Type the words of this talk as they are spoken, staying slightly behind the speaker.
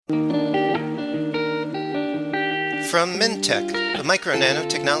From MinTech, the Micro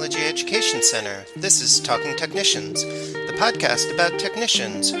Nanotechnology Education Center, this is Talking Technicians, the podcast about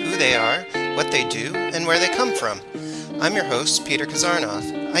technicians, who they are, what they do, and where they come from. I'm your host, Peter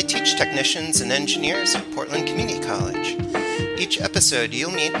Kazarnoff. I teach technicians and engineers at Portland Community College. Each episode,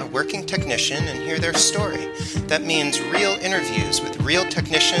 you'll meet a working technician and hear their story. That means real interviews with real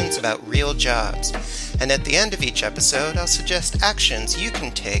technicians about real jobs. And at the end of each episode, I'll suggest actions you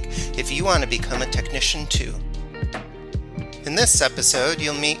can take if you want to become a technician too. In this episode,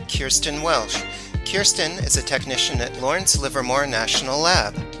 you'll meet Kirsten Welsh. Kirsten is a technician at Lawrence Livermore National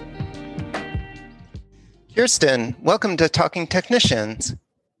Lab. Kirsten, welcome to Talking Technicians.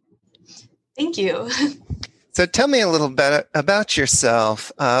 Thank you. So tell me a little bit about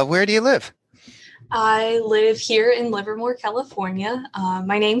yourself. Where do you live? I live here in Livermore, California.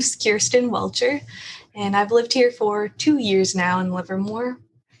 My name's Kirsten Welcher, and I've lived here for 2 years now in Livermore.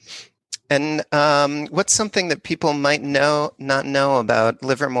 And what's something that people might not know about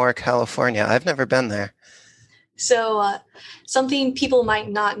Livermore, California? I've never been there. So something people might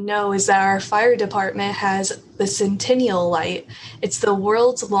not know is that our fire department has the Centennial Light. It's the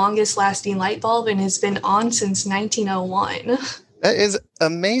world's longest lasting light bulb and has been on since 1901. That is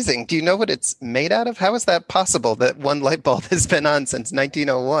amazing. Do you know what it's made out of? How is that possible that one light bulb has been on since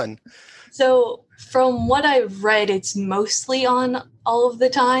 1901? So from what I've read, it's mostly on all of the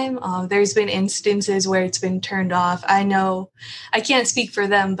time. There's been instances where it's been turned off. I know, I can't speak for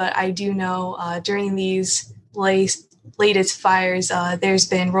them, but I do know during these latest fires, there's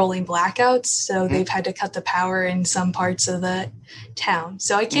been rolling blackouts. So they've had to cut the power in some parts of the town.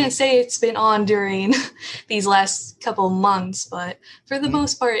 So I can't say it's been on during these last couple months, but for the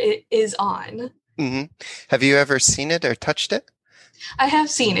most part, it is on. Mm-hmm. Have you ever seen it or touched it? I have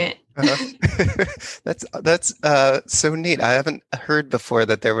seen it. That's so neat. I haven't heard before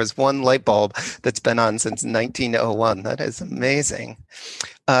that there was one light bulb that's been on since 1901. That is amazing.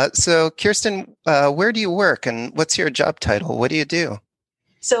 So Kirsten, where do you work and what's your job title? What do you do?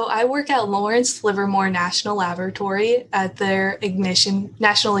 So I work at Lawrence Livermore National Laboratory at their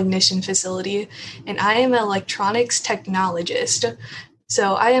National Ignition Facility, and I am an electronics technologist.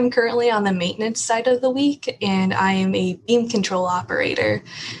 So I am currently on the maintenance side of the week, and I am a beam control operator.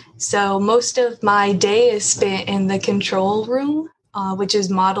 So most of my day is spent in the control room, which is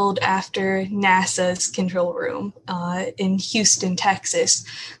modeled after NASA's control room in Houston, Texas.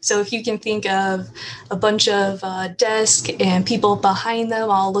 So if you can think of a bunch of desks and people behind them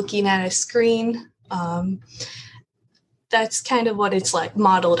all looking at a screen, that's kind of what it's like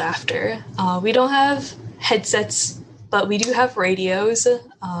modeled after. We don't have headsets, but we do have radios,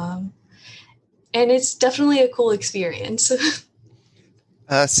 and it's definitely a cool experience.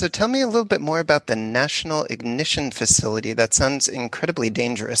 So tell me a little bit more about the National Ignition Facility. That sounds incredibly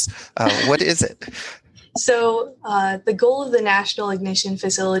dangerous. What is it? So the goal of the National Ignition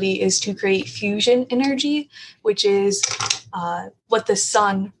Facility is to create fusion energy, which is what the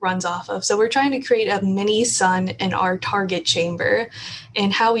sun runs off of. So we're trying to create a mini sun in our target chamber.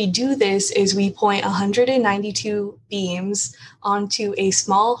 And how we do this is we point 192 beams onto a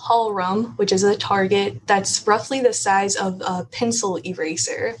small hull rum, which is a target that's roughly the size of a pencil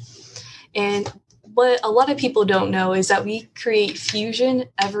eraser. And what a lot of people don't know is that we create fusion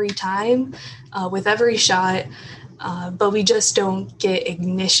every time with every shot, but we just don't get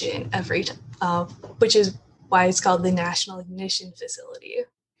ignition every time, which is why it's called the National Ignition Facility.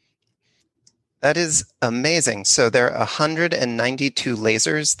 That is amazing. So there are 192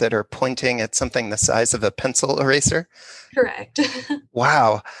 lasers that are pointing at something the size of a pencil eraser? Correct.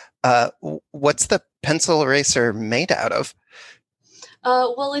 Wow. What's the pencil eraser made out of?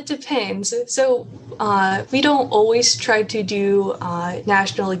 Well, it depends. So we don't always try to do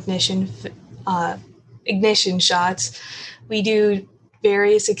national ignition shots. We do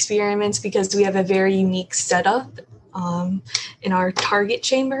various experiments because we have a very unique setup in our target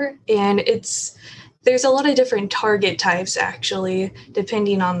chamber, and there's a lot of different target types actually,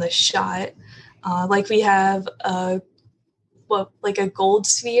 depending on the shot. Like we have like a gold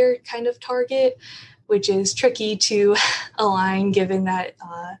sphere kind of target, which is tricky to align given that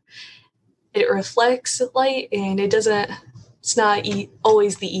it reflects light and it's not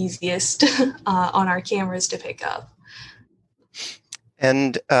always the easiest on our cameras to pick up.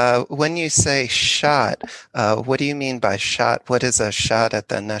 And when you say shot, what do you mean by shot? What is a shot at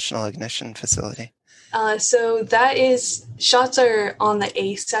the National Ignition Facility? So shots are on the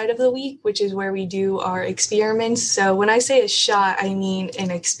A side of the week, which is where we do our experiments. So when I say a shot, I mean an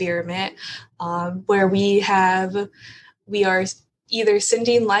experiment where we are either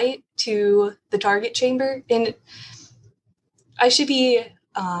sending light to the target chamber. And I should be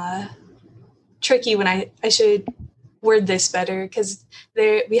tricky when I should word this better, because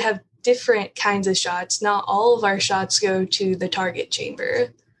there we have different kinds of shots. Not all of our shots go to the target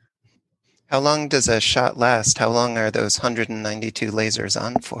chamber. How long does a shot last? How long are those 192 lasers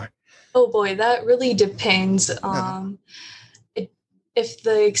on for? Oh boy, that really depends. If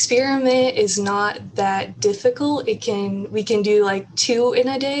the experiment is not that difficult, we can do like 2 in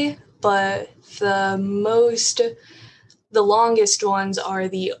a day, but the longest ones are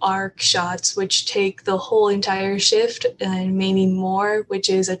the arc shots, which take the whole entire shift and maybe more, which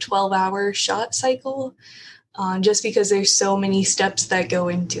is a 12-hour shot cycle, just because there's so many steps that go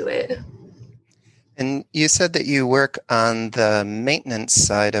into it. And you said that you work on the maintenance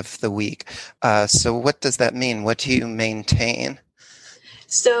side of the week. So what does that mean? What do you maintain?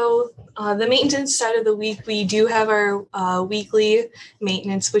 So the maintenance side of the week, we do have our weekly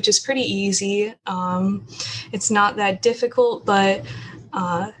maintenance, which is pretty easy. It's not that difficult, but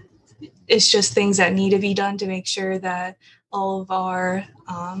it's just things that need to be done to make sure that all of our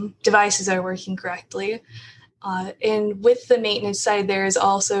devices are working correctly. And with the maintenance side, there's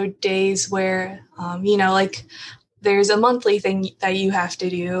also days where, like there's a monthly thing that you have to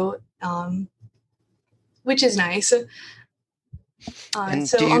do, which is nice. On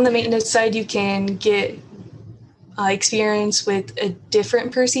the maintenance side, you can get experience with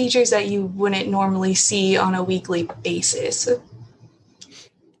different procedures that you wouldn't normally see on a weekly basis.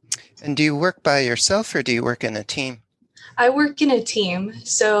 And do you work by yourself or do you work in a team? I work in a team.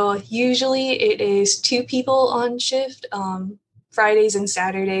 So usually it is 2 people on shift. Fridays and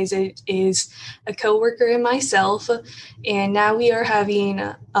Saturdays, it is a coworker and myself. And now we are having,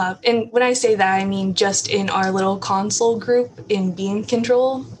 and when I say that, I mean just in our little console group in Beam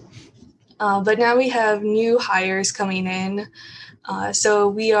Control. But now we have new hires coming in. So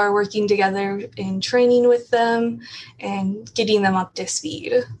we are working together in training with them and getting them up to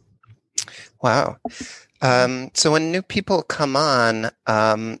speed. Wow. So when new people come on,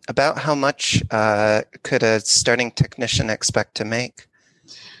 about how much could a starting technician expect to make?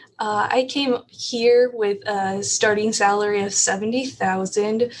 I came here with a starting salary of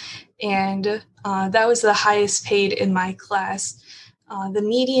 $70,000, and that was the highest paid in my class. The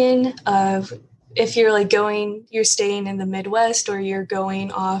median of if you're you're staying in the Midwest or you're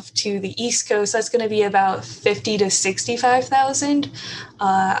going off to the East Coast, that's going to be about $50,000 to $65,000.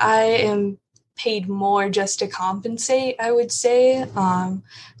 I am paid more just to compensate, I would say,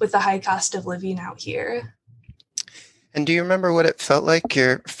 with the high cost of living out here. And do you remember what it felt like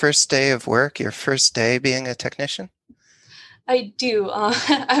your first day of work, your first day being a technician? I do.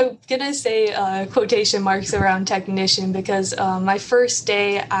 I'm going to say quotation marks around technician because my first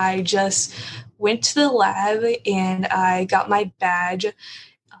day, I just went to the lab and I got my badge.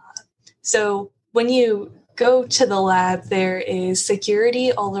 So when you go to the lab, there is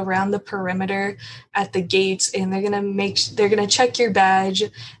security all around the perimeter at the gates, and they're gonna check your badge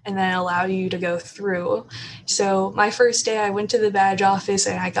and then allow you to go through. So my first day, I went to the badge office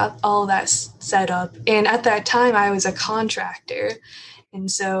and I got all that set up. And at that time, I was a contractor,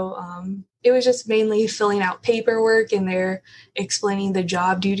 and so it was just mainly filling out paperwork, and they're explaining the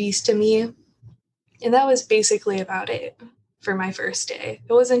job duties to me, and that was basically about it for my first day.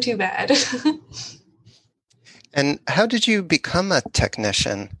 It wasn't too bad. And how did you become a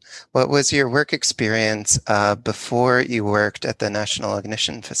technician? What was your work experience before you worked at the National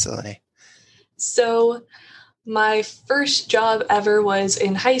Ignition Facility? So my first job ever was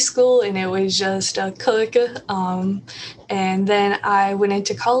in high school, and it was just a cook. And then I went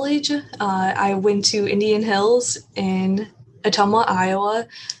into college. I went to Indian Hills in Ottumwa, Iowa,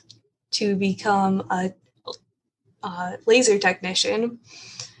 to become a laser technician.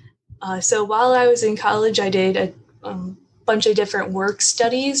 So while I was in college, I did a bunch of different work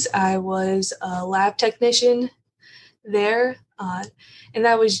studies. I was a lab technician there, and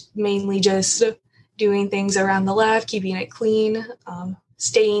that was mainly just doing things around the lab, keeping it clean,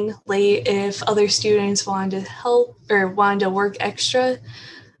 staying late if other students wanted to help or wanted to work extra.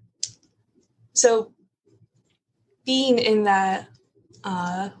 So being in that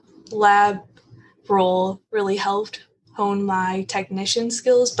lab role really helped hone my technician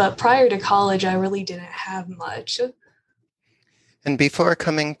skills, but prior to college, I really didn't have much. And before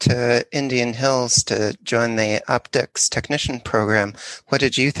coming to Indian Hills to join the optics technician program, what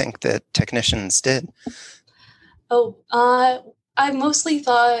did you think that technicians did? Oh, I mostly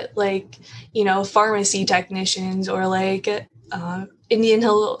thought pharmacy technicians or Indian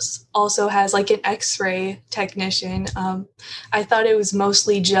Hills also has an X-ray technician. I thought it was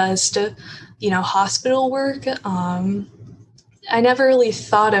mostly just hospital work. I never really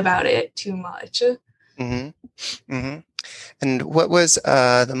thought about it too much. Mm-hmm. Mm-hmm. And what was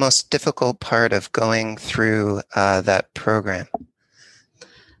the most difficult part of going through that program?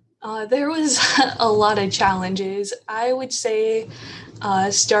 There was a lot of challenges. I would say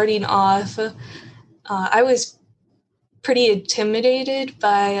starting off, I was pretty intimidated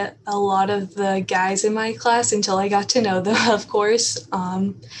by a lot of the guys in my class until I got to know them, of course.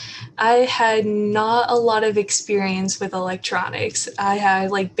 I had not a lot of experience with electronics. I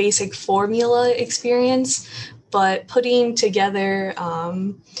had like basic formula experience, but putting together,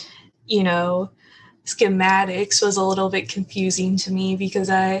 schematics was a little bit confusing to me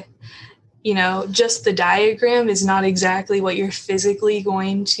because just the diagram is not exactly what you're physically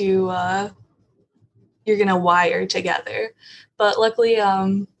going to wire together. But luckily,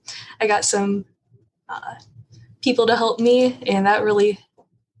 I got some people to help me, and that really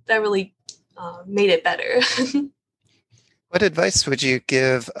made it better. What advice would you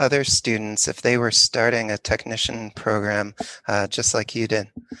give other students if they were starting a technician program just like you did?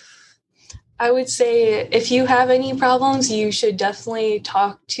 I would say if you have any problems, you should definitely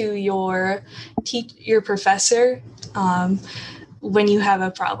talk to your professor when you have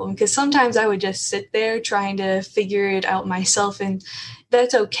a problem. Because sometimes I would just sit there trying to figure it out myself, and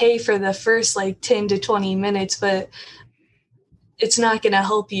that's okay for the first like 10 to 20 minutes, but it's not going to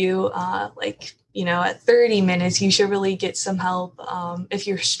help you at 30 minutes. You should really get some help if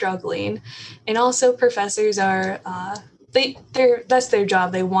you're struggling. And also professors are that's their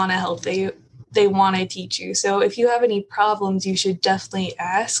job. They want to help. They want to teach you. So if you have any problems, you should definitely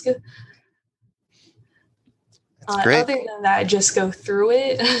ask. Great. Other than that, just go through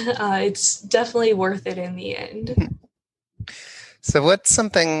it. It's definitely worth it in the end. So what's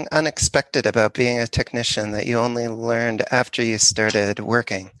something unexpected about being a technician that you only learned after you started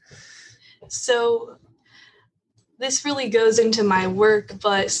working? So this really goes into my work,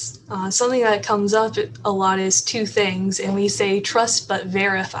 but something that comes up a lot is two things, and we say trust but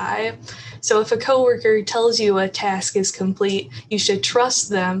verify. So if a coworker tells you a task is complete, you should trust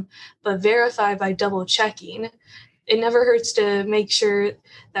them, but verify by double checking. It never hurts to make sure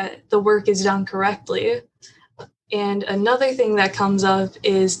that the work is done correctly. And another thing that comes up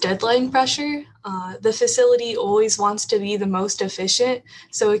is deadline pressure. The facility always wants to be the most efficient,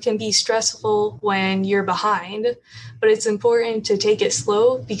 so it can be stressful when you're behind. But it's important to take it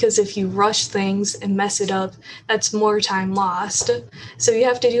slow, because if you rush things and mess it up, that's more time lost. So you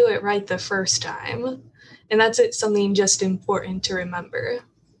have to do it right the first time. And that's something just important to remember.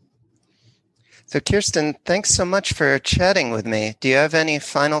 So Kirsten, thanks so much for chatting with me. Do you have any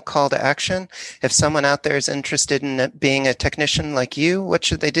final call to action? If someone out there is interested in being a technician like you, what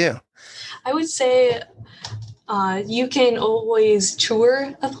should they do? I would say you can always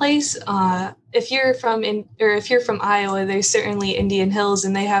tour a place. If you're from Iowa, there's certainly Indian Hills,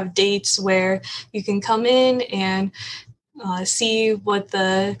 and they have dates where you can come in and see what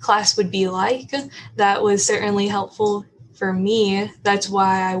the class would be like. That was certainly helpful for me. That's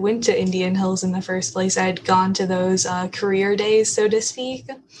why I went to Indian Hills in the first place. I had gone to those career days, so to speak.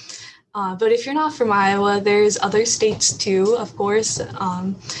 But if you're not from Iowa, there's other states too, of course.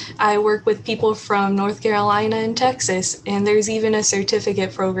 I work with people from North Carolina and Texas, and there's even a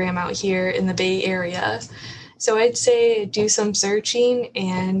certificate program out here in the Bay Area. So I'd say do some searching,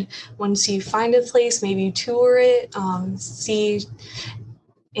 and once you find a place, maybe tour it, see,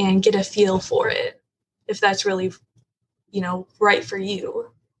 and get a feel for it, if that's really, right for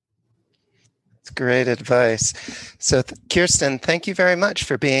you. That's great advice. So Kirsten, thank you very much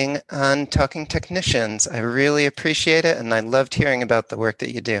for being on Talking Technicians. I really appreciate it, and I loved hearing about the work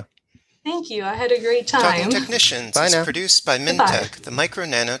that you do. Thank you. I had a great time. Talking Technicians is produced by Mintech, the Micro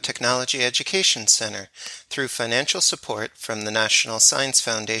Nanotechnology Education Center, through financial support from the National Science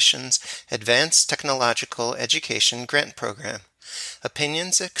Foundation's Advanced Technological Education Grant Program.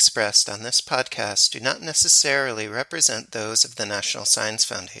 Opinions expressed on this podcast do not necessarily represent those of the National Science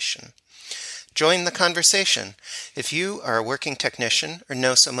Foundation. Join the conversation. If you are a working technician or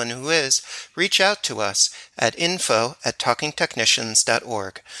know someone who is, reach out to us at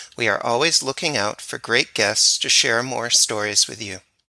info@talkingtechnicians.org. We are always looking out for great guests to share more stories with you.